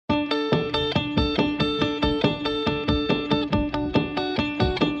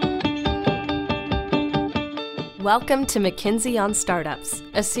Welcome to McKinsey on Startups,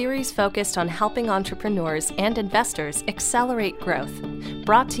 a series focused on helping entrepreneurs and investors accelerate growth.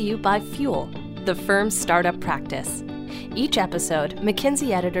 Brought to you by Fuel, the firm's startup practice. Each episode, McKinsey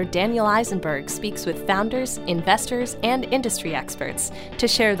editor Daniel Eisenberg speaks with founders, investors, and industry experts to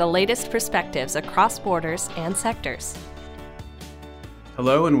share the latest perspectives across borders and sectors.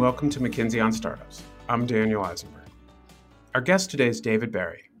 Hello and welcome to McKinsey on Startups. I'm Daniel Eisenberg. Our guest today is David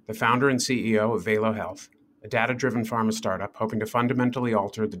Berry, the founder and CEO of Valo Health, a data-driven pharma startup hoping to fundamentally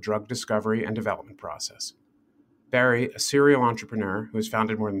alter the drug discovery and development process. Berry, a serial entrepreneur who has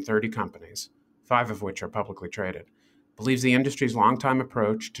founded more than 30 companies, 5 of which are publicly traded, believes the industry's longtime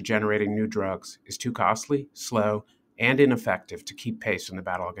approach to generating new drugs is too costly, slow, and ineffective to keep pace in the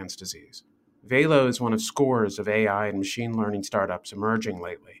battle against disease. Valo is one of scores of AI and machine learning startups emerging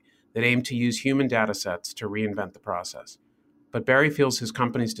lately that aim to use human data sets to reinvent the process. But Berry feels his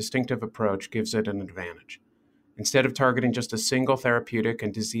company's distinctive approach gives it an advantage. Instead of targeting just a single therapeutic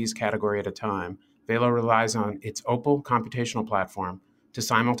and disease category at a time, Valo relies on its Opal computational platform to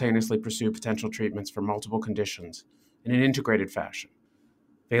simultaneously pursue potential treatments for multiple conditions in an integrated fashion.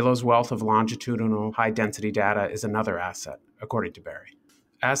 Valo's wealth of longitudinal, high-density data is another asset, according to Berry.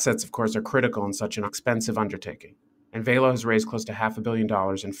 Assets, of course, are critical in such an expensive undertaking, and Valo has raised close to $500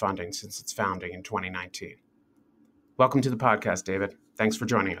 million in funding since its founding in 2019. Welcome to the podcast, David. Thanks for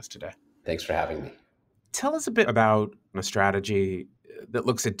joining us today. Thanks for having me. Tell us a bit about a strategy that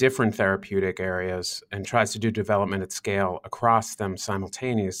looks at different therapeutic areas and tries to do development at scale across them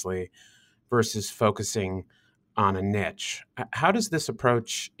simultaneously versus focusing on a niche. How does this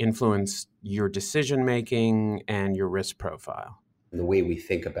approach influence your decision-making and your risk profile? The way we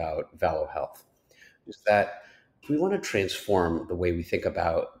think about Valo Health is that we want to transform the way we think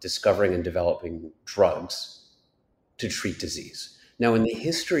about discovering and developing drugs to treat disease. Now, in the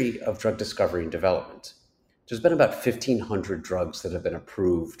history of drug discovery and development, there's been about 1,500 drugs that have been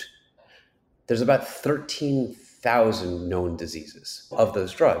approved. There's about 13,000 known diseases. Of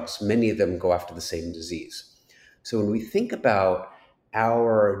those drugs, many of them go after the same disease. So when we think about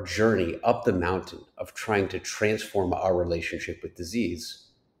our journey up the mountain of trying to transform our relationship with disease,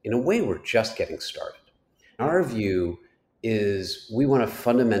 in a way, we're just getting started. Our view is we want to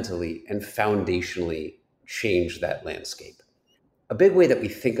fundamentally and foundationally change that landscape. A big way that we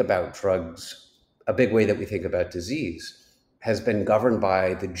think about drugs, a big way that we think about disease has been governed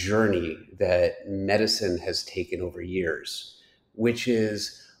by the journey that medicine has taken over years, which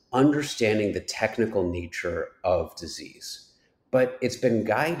is understanding the technical nature of disease. But it's been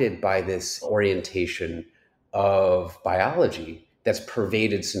guided by this orientation of biology that's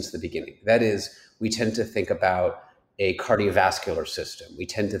pervaded since the beginning. That is, we tend to think about a cardiovascular system. We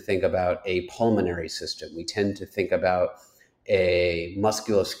tend to think about a pulmonary system. We tend to think about a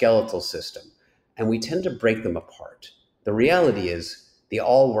musculoskeletal system. And we tend to break them apart. The reality is they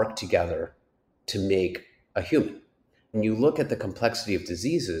all work together to make a human. When you look at the complexity of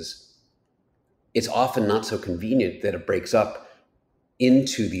diseases, it's often not so convenient that it breaks up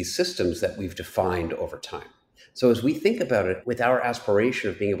into these systems that we've defined over time. So as we think about it, with our aspiration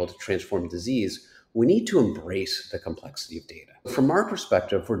of being able to transform disease, we need to embrace the complexity of data. From our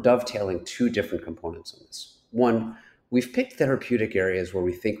perspective, we're dovetailing 2 different components on this. One, we've picked therapeutic areas where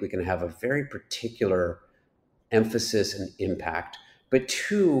we think we can have a very particular emphasis and impact. But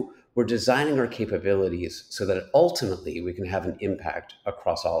 2, we're designing our capabilities so that ultimately we can have an impact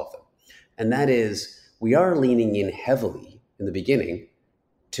across all of them. And that is, we are leaning in heavily in the beginning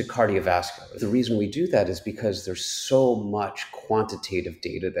to cardiovascular. The reason we do that is because there's so much quantitative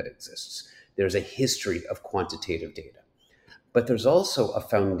data that exists. There's a history of quantitative data. But there's also a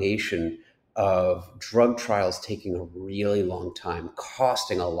foundation of drug trials taking a really long time,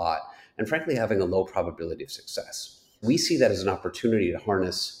 costing a lot, and frankly, having a low probability of success. We see that as an opportunity to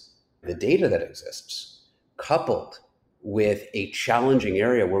harness the data that exists, coupled with a challenging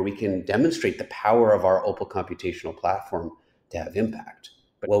area where we can demonstrate the power of our Opal computational platform to have impact.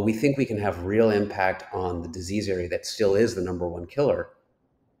 But while we think we can have real impact on the disease area that still is the number 1 killer,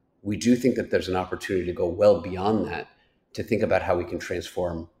 we do think that there's an opportunity to go well beyond that to think about how we can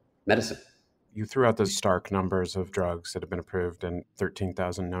transform medicine. You threw out those stark numbers of drugs that have been approved and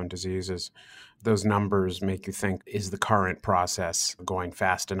 13,000 known diseases. Those numbers make you think, is the current process going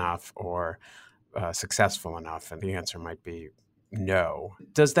fast enough or successful enough? And the answer might be no.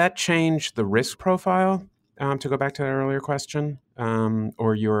 Does that change the risk profile, to go back to that earlier question,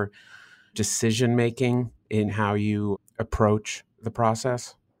 or your decision-making in how you approach the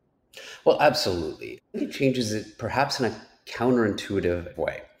process? Well, absolutely. I think it changes it perhaps in a counterintuitive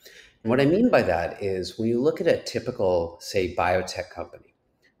way. And what I mean by that is when you look at a typical, say, biotech company,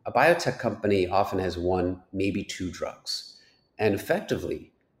 A biotech company often has one, maybe two drugs. And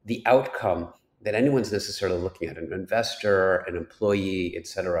effectively, the outcome that anyone's necessarily looking at, an investor, an employee, et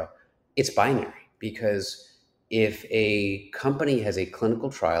cetera, it's binary because if a company has a clinical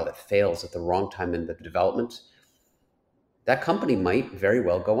trial that fails at the wrong time in the development, that company might very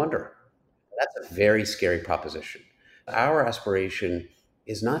well go under. That's a very scary proposition. Our aspiration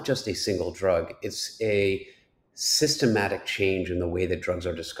is not just a single drug, it's a systematic change in the way that drugs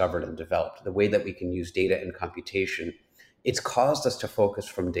are discovered and developed, the way that we can use data and computation. It's caused us to focus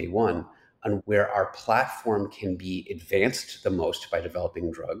from day one on where our platform can be advanced the most by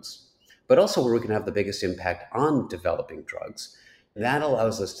developing drugs, but also where we can have the biggest impact on developing drugs. That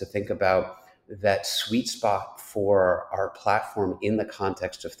allows us to think about that sweet spot for our platform in the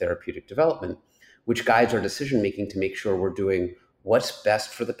context of therapeutic development, which guides our decision making to make sure we're doing what's best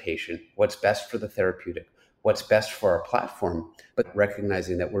for the patient, what's best for the therapeutic, what's best for our platform, but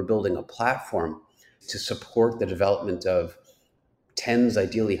recognizing that we're building a platform to support the development of tens,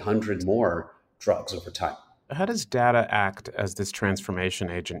 ideally hundreds more drugs over time. How does data act as this transformation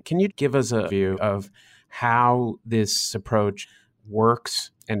agent? Can you give us a view of how this approach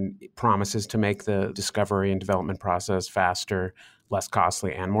works and promises to make the discovery and development process faster, less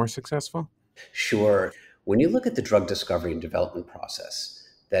costly, and more successful? Sure. When you look at the drug discovery and development process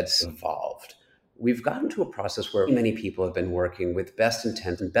that's evolved, we've gotten to a process where many people have been working with best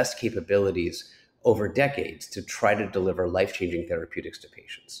intent and best capabilities over decades to try to deliver life-changing therapeutics to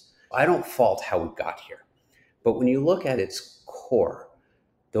patients. I don't fault how we got here, but when you look at its core,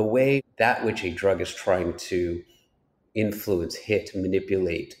 the way that which a drug is trying to influence, hit,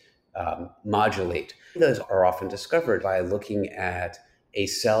 manipulate, modulate, those are often discovered by looking at a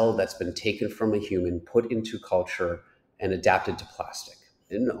cell that's been taken from a human, put into culture, and adapted to plastic.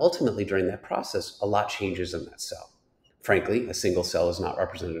 And ultimately, during that process, a lot changes in that cell. Frankly, a single cell is not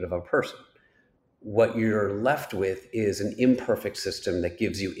representative of a person. What you're left with is an imperfect system that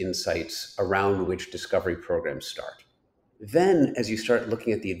gives you insights around which discovery programs start. Then, as you start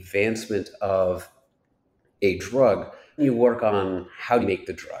looking at the advancement of a drug, you work on how to make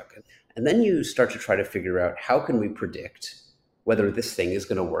the drug. And then you start to try to figure out how can we predict whether this thing is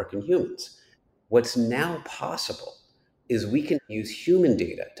going to work in humans. What's now possible is we can use human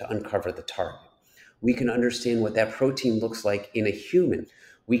data to uncover the target. We can understand what that protein looks like in a human.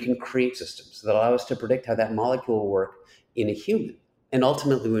 We can create systems that allow us to predict how that molecule will work in a human. And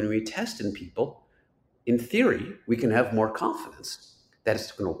ultimately, when we test in people, in theory, we can have more confidence that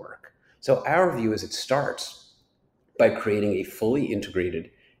it's going to work. So our view is it starts by creating a fully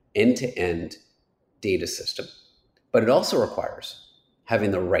integrated end-to-end data system, but it also requires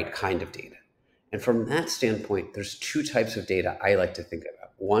having the right kind of data. And from that standpoint, there's two types of data I like to think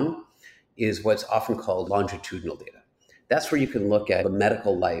about. One is what's often called longitudinal data. That's where you can look at the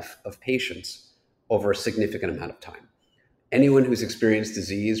medical life of patients over a significant amount of time. Anyone who's experienced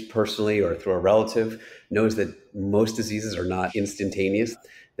disease personally or through a relative knows that most diseases are not instantaneous.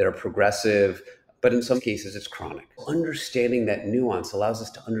 They're progressive, but in some cases it's chronic. Understanding that nuance allows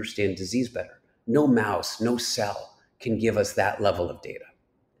us to understand disease better. No mouse, no cell can give us that level of data.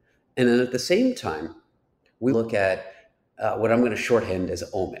 And then at the same time, we look at what I'm going to shorthand as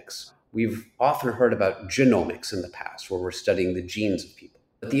omics. We've often heard about genomics in the past, where we're studying the genes of people.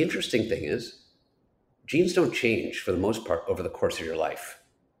 But the interesting thing is, genes don't change for the most part over the course of your life.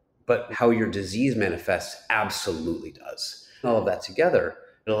 But how your disease manifests absolutely does. All of that together,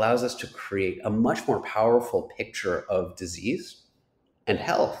 it allows us to create a much more powerful picture of disease and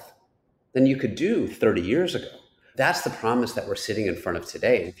health than you could do 30 years ago. That's the promise that we're sitting in front of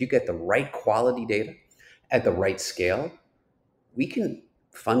today. If you get the right quality data at the right scale, we can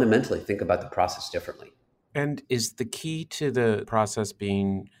fundamentally think about the process differently. And is the key to the process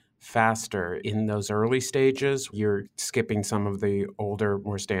being faster in those early stages? You're skipping some of the older,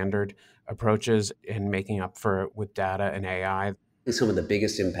 more standard approaches and making up for it with data and AI? Some of the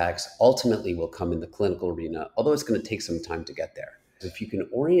biggest impacts ultimately will come in the clinical arena, although it's going to take some time to get there. If you can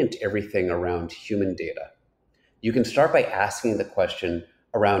orient everything around human data, you can start by asking the question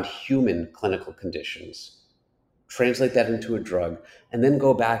around human clinical conditions, translate that into a drug, and then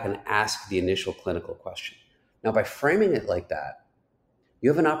go back and ask the initial clinical question. Now, by framing it like that, you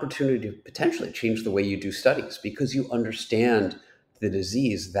have an opportunity to potentially change the way you do studies because you understand the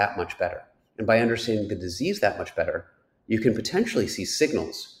disease that much better. And by understanding the disease that much better, you can potentially see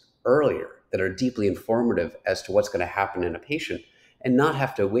signals earlier that are deeply informative as to what's going to happen in a patient and not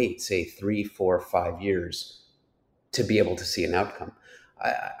have to wait, say, 3, 4, 5 years to be able to see an outcome.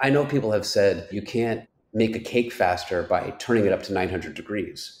 I know people have said you can't make a cake faster by turning it up to 900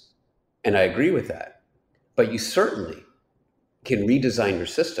 degrees. And I agree with that. But you certainly can redesign your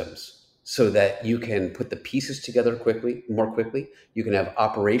systems so that you can put the pieces together more quickly. You can have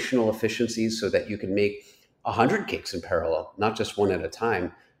operational efficiencies so that you can make 100 cakes in parallel, not just one at a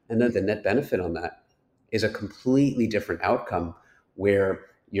time. And then the net benefit on that is a completely different outcome where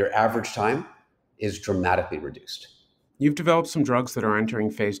your average time is dramatically reduced. You've developed some drugs that are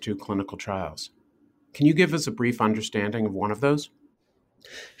entering phase 2 clinical trials. Can you give us a brief understanding of one of those?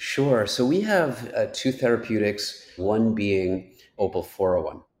 Sure. So we have two therapeutics, one being Opal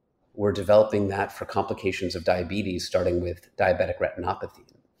 401. We're developing that for complications of diabetes, starting with diabetic retinopathy.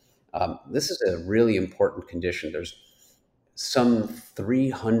 This is a really important condition. There's some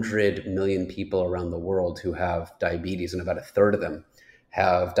 300 million people around the world who have diabetes, and about a third of them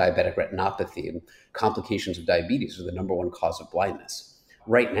have diabetic retinopathy. And complications of diabetes are the number one cause of blindness.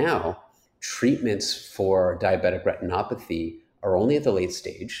 Right now, treatments for diabetic retinopathy are only at the late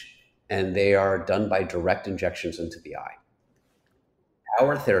stage, and they are done by direct injections into the eye.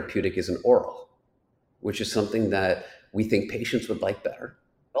 Our therapeutic is an oral, which is something that we think patients would like better.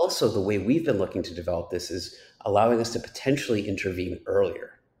 Also, the way we've been looking to develop this is allowing us to potentially intervene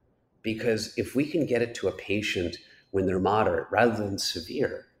earlier. Because if we can get it to a patient when they're moderate rather than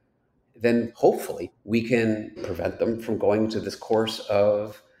severe, then hopefully we can prevent them from going to this course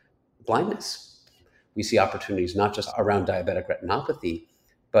of blindness. We see opportunities not just around diabetic retinopathy,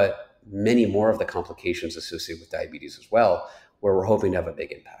 but many more of the complications associated with diabetes as well, where we're hoping to have a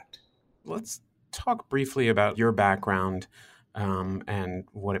big impact. Let's talk briefly about your background and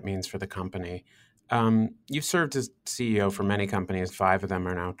what it means for the company. You've served as CEO for many companies. 5 of them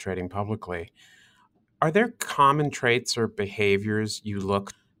are now trading publicly. Are there common traits or behaviors you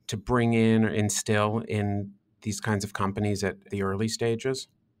look to bring in or instill in these kinds of companies at the early stages?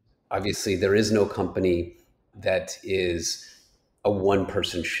 Obviously, there is no company that is a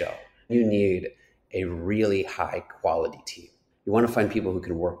one-person show. You need a really high-quality team. You want to find people who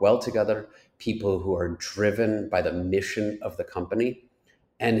can work well together, people who are driven by the mission of the company,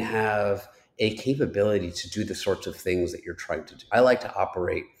 and have a capability to do the sorts of things that you're trying to do. I like to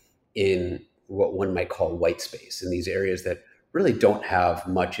operate in what one might call white space, in these areas that really don't have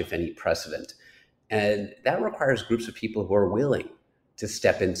much, if any, precedent. And that requires groups of people who are willing to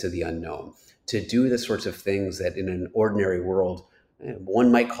step into the unknown, to do the sorts of things that in an ordinary world,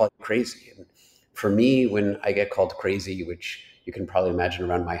 one might call crazy. And for me, when I get called crazy, which you can probably imagine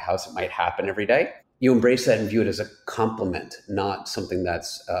around my house, it might happen every day, you embrace that and view it as a compliment, not something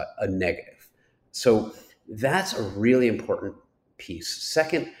that's a negative. So that's a really important piece.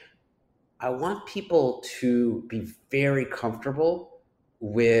 Second, I want people to be very comfortable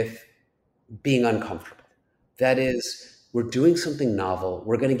with being uncomfortable. That is, we're doing something novel.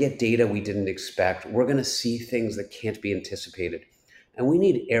 We're going to get data we didn't expect. We're going to see things that can't be anticipated. And we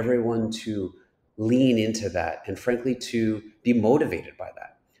need everyone to lean into that and, frankly, to be motivated by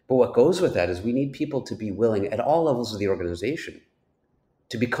that. But what goes with that is we need people to be willing at all levels of the organization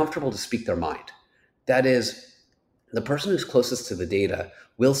to be comfortable to speak their mind. That is, the person who's closest to the data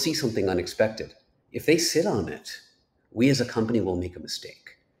will see something unexpected. If they sit on it, we as a company will make a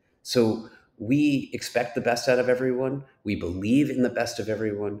mistake. So we expect the best out of everyone. We believe in the best of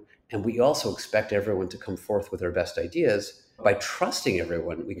everyone. And we also expect everyone to come forth with their best ideas. By trusting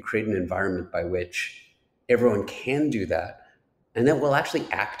everyone, we can create an environment by which everyone can do that. And then we'll actually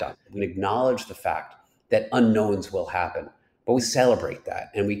act on it. We acknowledge the fact that unknowns will happen, but we celebrate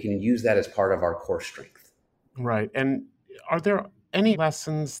that. And we can use that as part of our core strength. Right. And are there any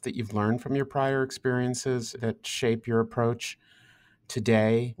lessons that you've learned from your prior experiences that shape your approach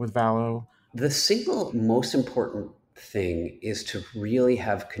today with Valo? The single most important thing is to really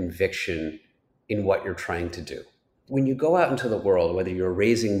have conviction in what you're trying to do. When you go out into the world, whether you're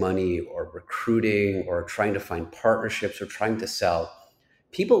raising money or recruiting or trying to find partnerships or trying to sell,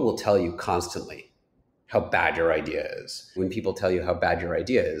 people will tell you constantly how bad your idea is. When people tell you how bad your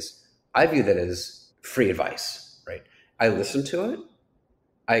idea is, I view that as free advice, right? I listen to it,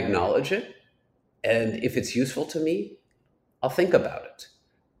 I acknowledge it, and if it's useful to me, I'll think about it.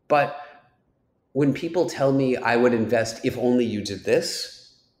 But when people tell me I would invest if only you did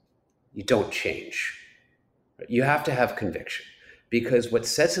this, you don't change. You have to have conviction, because what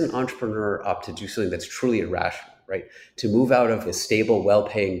sets an entrepreneur up to do something that's truly irrational, right? To move out of a stable,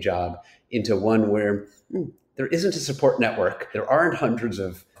 well-paying job into one where there isn't a support network, there aren't hundreds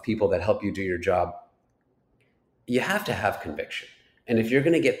of people that help you do your job. You have to have conviction. And if you're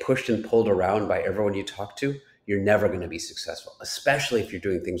going to get pushed and pulled around by everyone you talk to, you're never going to be successful, especially if you're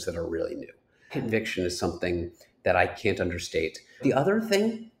doing things that are really new. Conviction is something that I can't understate. The other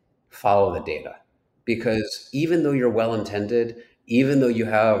thing, follow the data. Because even though you're well-intended, even though you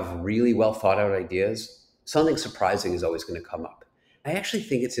have really well thought out ideas, something surprising is always going to come up. I actually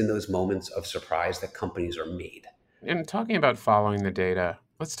think it's in those moments of surprise that companies are made. And talking about following the data,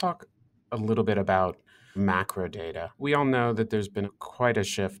 let's talk a little bit about macro data. We all know that there's been quite a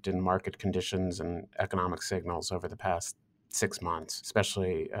shift in market conditions and economic signals over the past 6 months,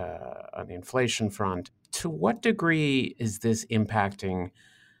 especially on the inflation front. To what degree is this impacting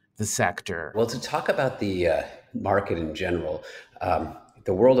the sector? Well, to talk about the market in general,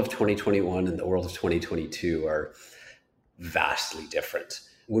 the world of 2021 and the world of 2022 are vastly different.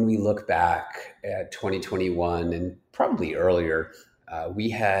 When we look back at 2021 and probably earlier, we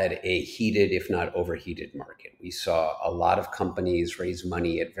had a heated, if not overheated market. We saw a lot of companies raise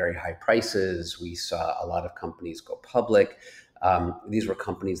money at very high prices. We saw a lot of companies go public. These were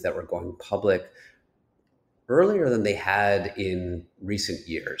companies that were going public earlier than they had in recent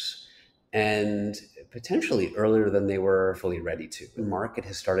years, and potentially earlier than they were fully ready to. The market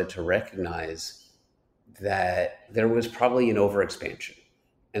has started to recognize that there was probably an overexpansion.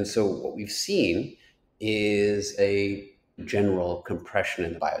 And so what we've seen is a general compression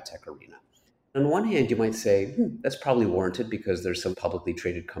in the biotech arena. On one hand, you might say, that's probably warranted because there's some publicly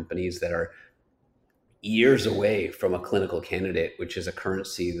traded companies that are years away from a clinical candidate, which is a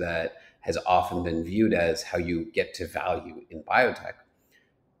currency that has often been viewed as how you get to value in biotech.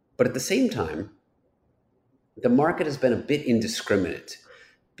 But at the same time, the market has been a bit indiscriminate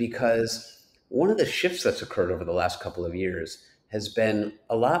because one of the shifts that's occurred over the last couple of years has been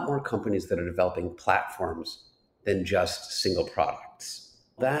a lot more companies that are developing platforms than just single products.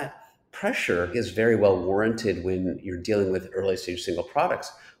 That pressure is very well warranted when you're dealing with early stage single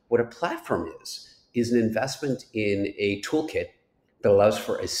products. What a platform is an investment in a toolkit that allows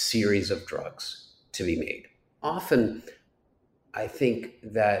for a series of drugs to be made. Often, I think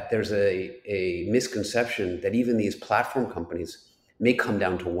that there's a misconception that even these platform companies may come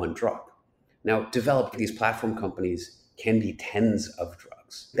down to one drug. Now, developing these platform companies can be tens of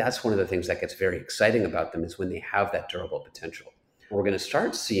drugs. That's one of the things that gets very exciting about them is when they have that durable potential. We're going to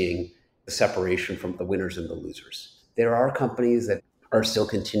start seeing the separation from the winners and the losers. There are companies that are still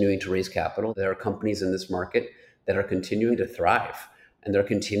continuing to raise capital. There are companies in this market that are continuing to thrive, and they're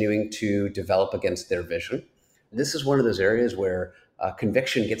continuing to develop against their vision. This is one of those areas where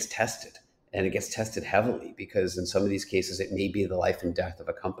conviction gets tested, and it gets tested heavily because in some of these cases, it may be the life and death of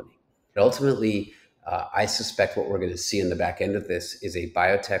a company. But ultimately, I suspect what we're going to see in the back end of this is a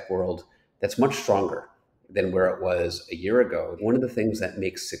biotech world that's much stronger than where it was a year ago. One of the things that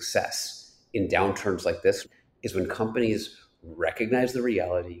makes success in downturns like this is when companies recognize the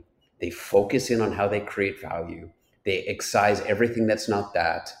reality, they focus in on how they create value, they excise everything that's not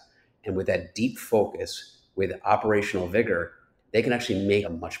that, and with that deep focus, with operational vigor, they can actually make a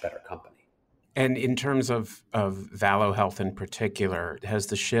much better company. And in terms of Valo Health in particular, has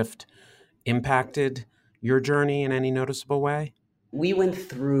the shift impacted your journey in any noticeable way? We went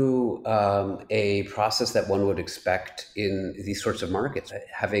through a process that one would expect in these sorts of markets.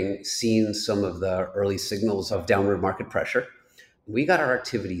 Having seen some of the early signals of downward market pressure, we got our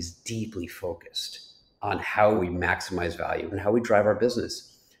activities deeply focused on how we maximize value and how we drive our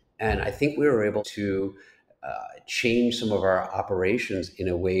business. And I think we were able to change some of our operations in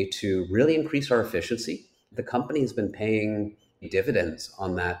a way to really increase our efficiency. The company has been paying dividends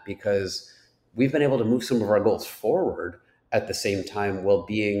on that because we've been able to move some of our goals forward at the same time while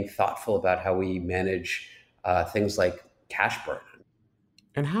being thoughtful about how we manage things like cash burn.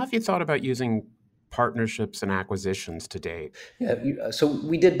 And how have you thought about using partnerships and acquisitions to date? Yeah, so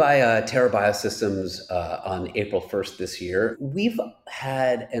we did buy Terra Biosystems on April 1st this year. We've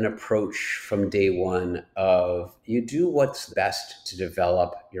had an approach from day one of you do what's best to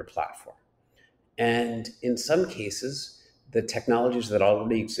develop your platform. And in some cases, the technologies that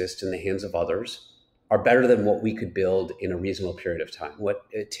already exist in the hands of others are better than what we could build in a reasonable period of time. What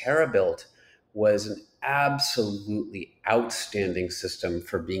Terra built was an absolutely outstanding system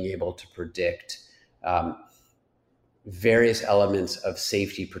for being able to predict various elements of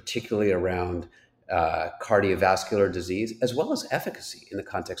safety, particularly around cardiovascular disease, as well as efficacy in the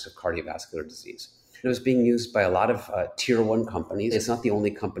context of cardiovascular disease. It was being used by a lot of tier one companies. It's not the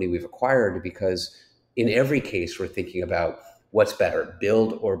only company we've acquired because in every case, we're thinking about what's better,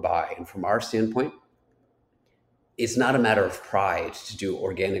 build or buy. And from our standpoint, it's not a matter of pride to do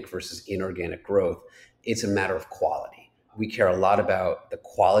organic versus inorganic growth. It's a matter of quality. We care a lot about the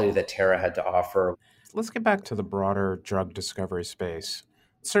quality that Terra had to offer. Let's get back to the broader drug discovery space.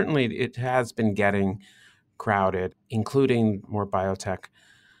 Certainly, it has been getting crowded, including more biotech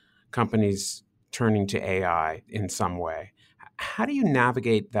companies turning to AI in some way. How do you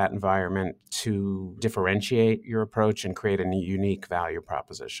navigate that environment to differentiate your approach and create a unique value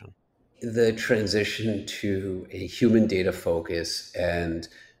proposition? the transition to a human data focus and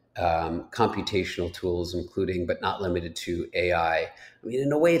computational tools, including but not limited to AI, I mean,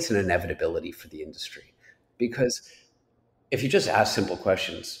 in a way, it's an inevitability for the industry. Because if you just ask simple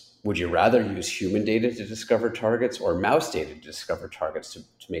questions, would you rather use human data to discover targets or mouse data to discover targets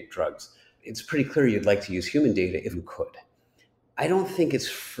to make drugs? It's pretty clear you'd like to use human data if you could. I don't think it's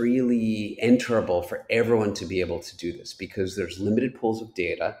freely enterable for everyone to be able to do this because there's limited pools of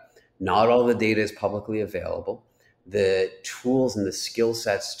data. Not all the data is publicly available. The tools and the skill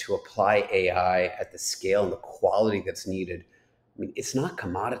sets to apply AI at the scale and the quality that's needed, I mean, it's not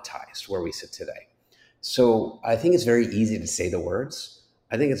commoditized where we sit today. So I think it's very easy to say the words.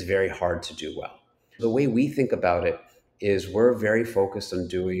 I think it's very hard to do well. The way we think about it is we're very focused on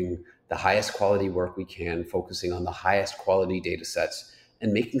doing the highest quality work we can, focusing on the highest quality data sets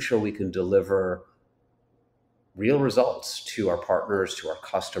and making sure we can deliver real results to our partners, to our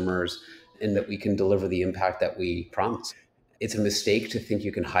customers, and that we can deliver the impact that we promise. It's a mistake to think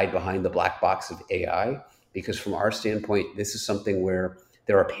you can hide behind the black box of AI, because from our standpoint, this is something where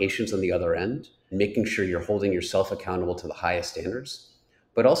there are patients on the other end, making sure you're holding yourself accountable to the highest standards,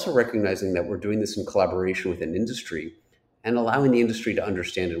 but also recognizing that we're doing this in collaboration with an industry and allowing the industry to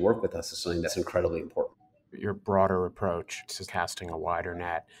understand and work with us is something that's incredibly important. Your broader approach to casting a wider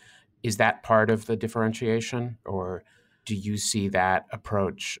net, is that part of the differentiation, or do you see that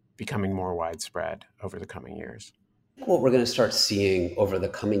approach becoming more widespread over the coming years? What we're going to start seeing over the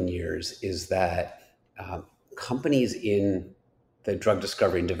coming years is that companies in the drug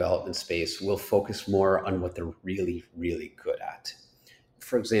discovery and development space will focus more on what they're really, really good at.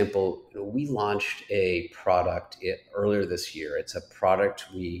 For example, we launched a product earlier this year. It's a product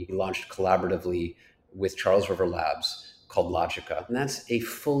we launched collaboratively with Charles River Labs called Logica. And that's a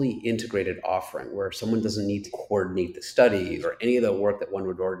fully integrated offering where someone doesn't need to coordinate the studies or any of the work that one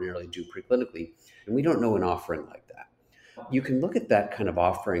would ordinarily do preclinically. And we don't know an offering like that. You can look at that kind of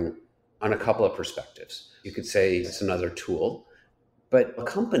offering on a couple of perspectives. You could say it's another tool, but a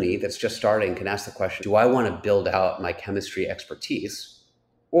company that's just starting can ask the question, do I want to build out my chemistry expertise?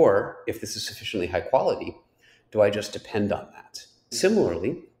 Or if this is sufficiently high quality, do I just depend on that?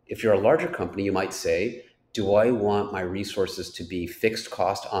 Similarly, if you're a larger company, you might say, do I want my resources to be fixed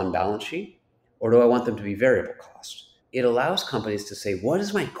cost on balance sheet, or do I want them to be variable cost? It allows companies to say, what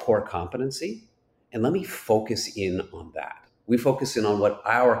is my core competency? And let me focus in on that. We focus in on what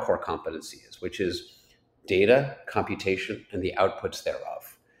our core competency is, which is data, computation, and the outputs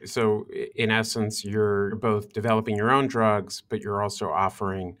thereof. So in essence, you're both developing your own drugs, but you're also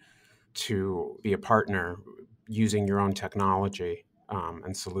offering to be a partner using your own technology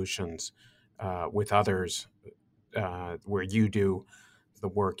and solutions with others where you do the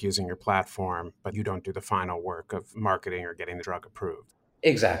work using your platform, but you don't do the final work of marketing or getting the drug approved.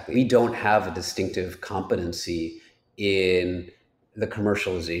 Exactly. We don't have a distinctive competency in the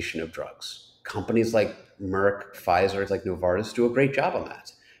commercialization of drugs. Companies like Merck, Pfizer, like Novartis do a great job on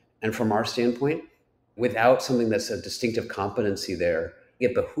that. And from our standpoint, without something that's a distinctive competency there,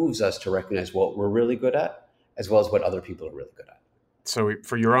 it behooves us to recognize what we're really good at, as well as what other people are really good at. So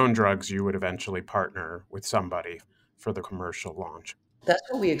for your own drugs, you would eventually partner with somebody for the commercial launch. That's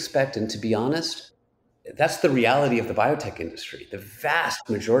what we expect. And to be honest, that's the reality of the biotech industry. The vast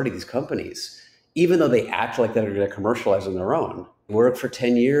majority of these companies, even though they act like they're going to commercialize on their own, work for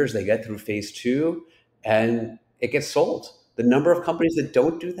 10 years, they get through phase 2, and it gets sold. The number of companies that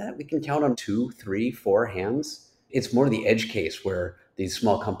don't do that, we can count on 2, 3, 4 hands. It's more the edge case where these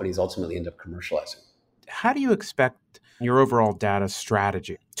small companies ultimately end up commercializing. How do you expect your overall data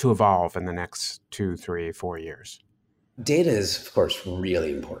strategy to evolve in the next 2, 3, 4 years? Data is, of course,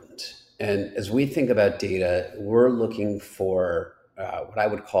 really important. And as we think about data, we're looking for what I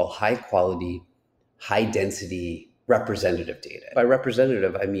would call high quality, high density representative data. By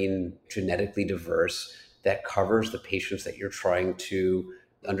representative, I mean genetically diverse, that covers the patients that you're trying to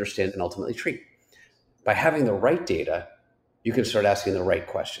understand and ultimately treat. By having the right data, you can start asking the right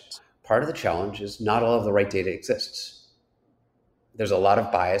questions. Part of the challenge is not all of the right data exists. There's a lot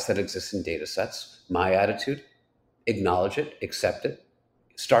of bias that exists in data sets. My attitude, acknowledge it, accept it,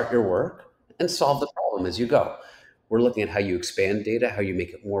 start your work, and solve the problem as you go. We're looking at how you expand data, how you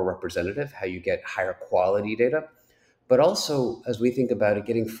make it more representative, how you get higher quality data. But also, as we think about it,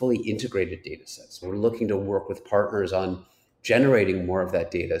 getting fully integrated data sets. We're looking to work with partners on generating more of that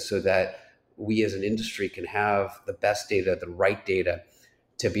data so that we as an industry can have the best data, the right data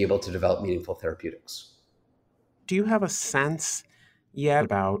to be able to develop meaningful therapeutics. Do you have a sense yet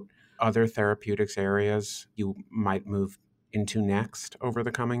about other therapeutics areas you might move into next over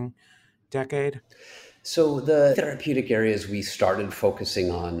the coming decade? So the therapeutic areas we started focusing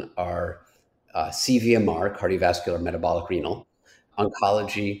on are CVMR, cardiovascular metabolic renal,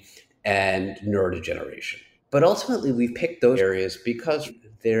 oncology, and neurodegeneration. But ultimately, we've picked those areas because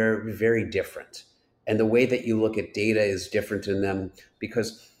they're very different. And the way that you look at data is different in them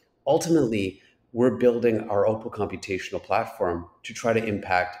because ultimately, we're building our Opal computational platform to try to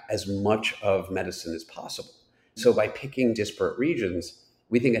impact as much of medicine as possible. So by picking disparate regions,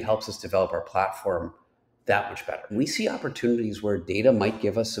 we think it helps us develop our platform that much better. We see opportunities where data might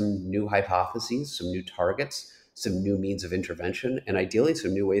give us some new hypotheses, some new targets, some new means of intervention, and ideally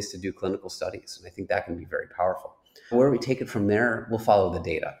some new ways to do clinical studies. And I think that can be very powerful. Where we take it from there, we'll follow the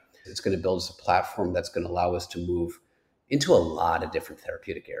data. It's going to build us a platform that's going to allow us to move into a lot of different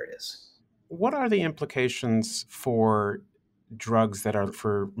therapeutic areas. What are the implications for drugs that are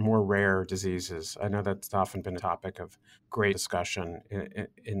for more rare diseases? I know that's often been a topic of great discussion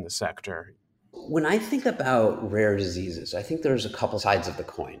in the sector. When I think about rare diseases, I think there's a couple sides of the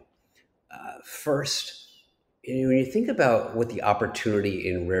coin. First, when you think about what the opportunity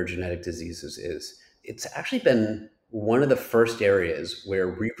in rare genetic diseases is, it's actually been one of the first areas where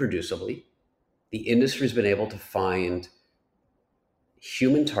reproducibly the industry has been able to find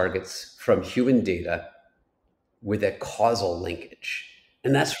human targets from human data with a causal linkage.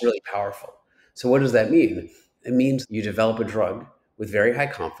 And that's really powerful. So what does that mean? It means you develop a drug with very high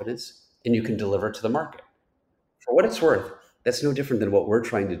confidence and you can deliver it to the market. For what it's worth, that's no different than what we're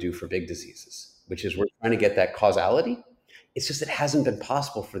trying to do for big diseases, which is we're trying to get that causality. It's just it hasn't been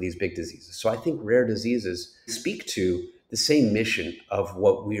possible for these big diseases. So I think rare diseases speak to the same mission of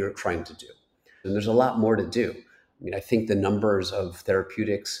what we are trying to do. And there's a lot more to do. I mean, I think the numbers of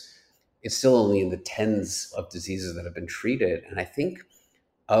therapeutics, it's still only in the tens of diseases that have been treated. And I think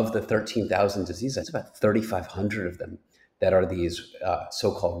of the 13,000 diseases, that's about 3,500 of them that are these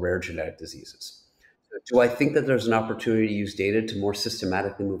so-called rare genetic diseases. Do I think that there's an opportunity to use data to more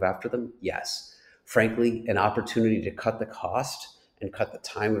systematically move after them? Yes. Frankly, an opportunity to cut the cost and cut the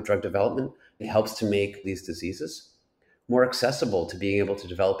time of drug development, it helps to make these diseases more accessible to being able to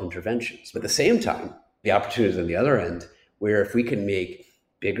develop interventions. But at the same time, the opportunities on the other end, where if we can make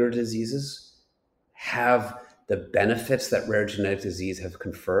bigger diseases have the benefits that rare genetic disease have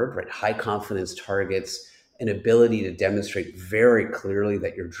conferred, right? High confidence targets, an ability to demonstrate very clearly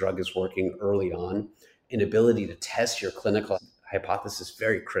that your drug is working early on, an ability to test your clinical hypothesis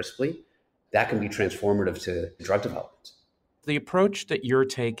very crisply, that can be transformative to drug development. The approach that you're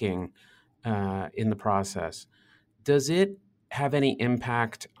taking in the process, does it have any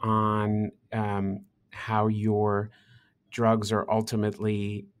impact on how your drugs are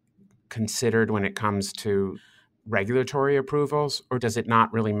ultimately considered when it comes to regulatory approvals, or does it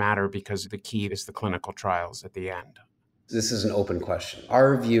not really matter because the key is the clinical trials at the end? This is an open question.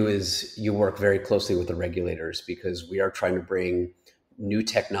 Our view is you work very closely with the regulators because we are trying to bring new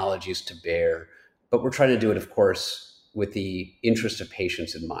technologies to bear, but we're trying to do it, of course, with the interest of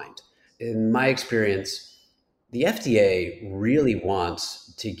patients in mind. In my experience, the FDA really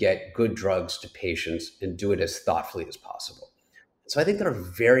wants to get good drugs to patients and do it as thoughtfully as possible. So I think they're a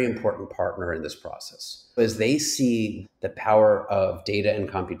very important partner in this process. As they see the power of data and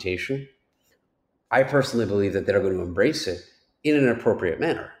computation, I personally believe that they're going to embrace it in an appropriate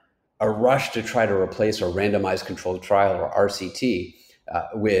manner. A rush to try to replace a randomized controlled trial or RCT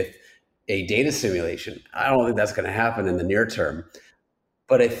with a data simulation, I don't think that's going to happen in the near term.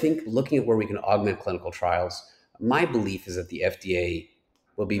 But I think looking at where we can augment clinical trials, my belief is that the FDA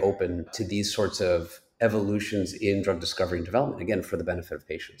will be open to these sorts of evolutions in drug discovery and development, again, for the benefit of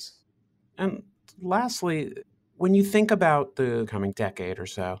patients. And lastly, when you think about the coming decade or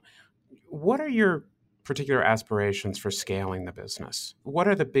so, what are your particular aspirations for scaling the business? What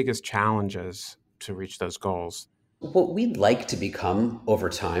are the biggest challenges to reach those goals? What we'd like to become over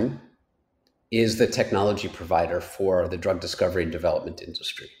time is the technology provider for the drug discovery and development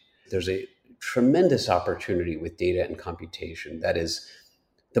industry. There's a tremendous opportunity with data and computation. That is,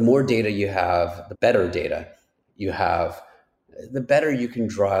 the more data you have, the better data you have, the better you can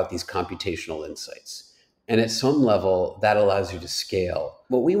draw out these computational insights. And at some level, that allows you to scale.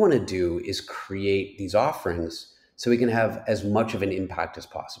 What we want to do is create these offerings so we can have as much of an impact as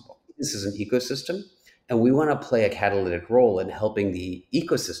possible. This is an ecosystem, and we want to play a catalytic role in helping the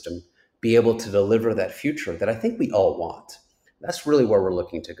ecosystem be able to deliver that future that I think we all want. That's really where we're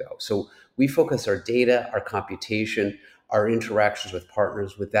looking to go. So we focus our data, our computation, our interactions with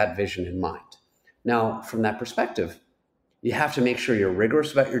partners with that vision in mind. Now, from that perspective, you have to make sure you're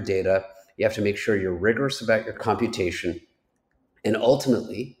rigorous about your data. You have to make sure you're rigorous about your computation. And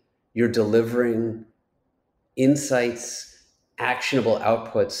ultimately, you're delivering insights, actionable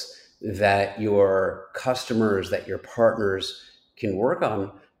outputs that your customers, that your partners can work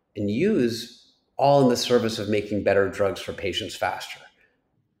on and use, all in the service of making better drugs for patients faster.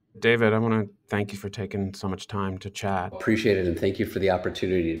 David, I want to thank you for taking so much time to chat. Appreciate it, and thank you for the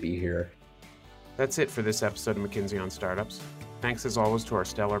opportunity to be here. That's it for this episode of McKinsey on Startups. Thanks as always to our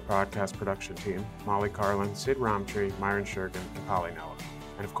stellar podcast production team, Molly Carlin, Sid Romtree, Myron Shergan, and Polly Noah.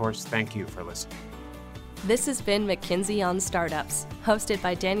 And of course, thank you for listening. This has been McKinsey on Startups, hosted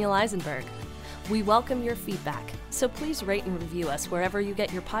by Daniel Eisenberg. We welcome your feedback, so please rate and review us wherever you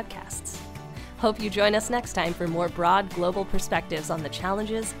get your podcasts. Hope you join us next time for more broad global perspectives on the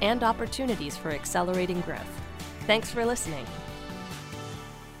challenges and opportunities for accelerating growth. Thanks for listening.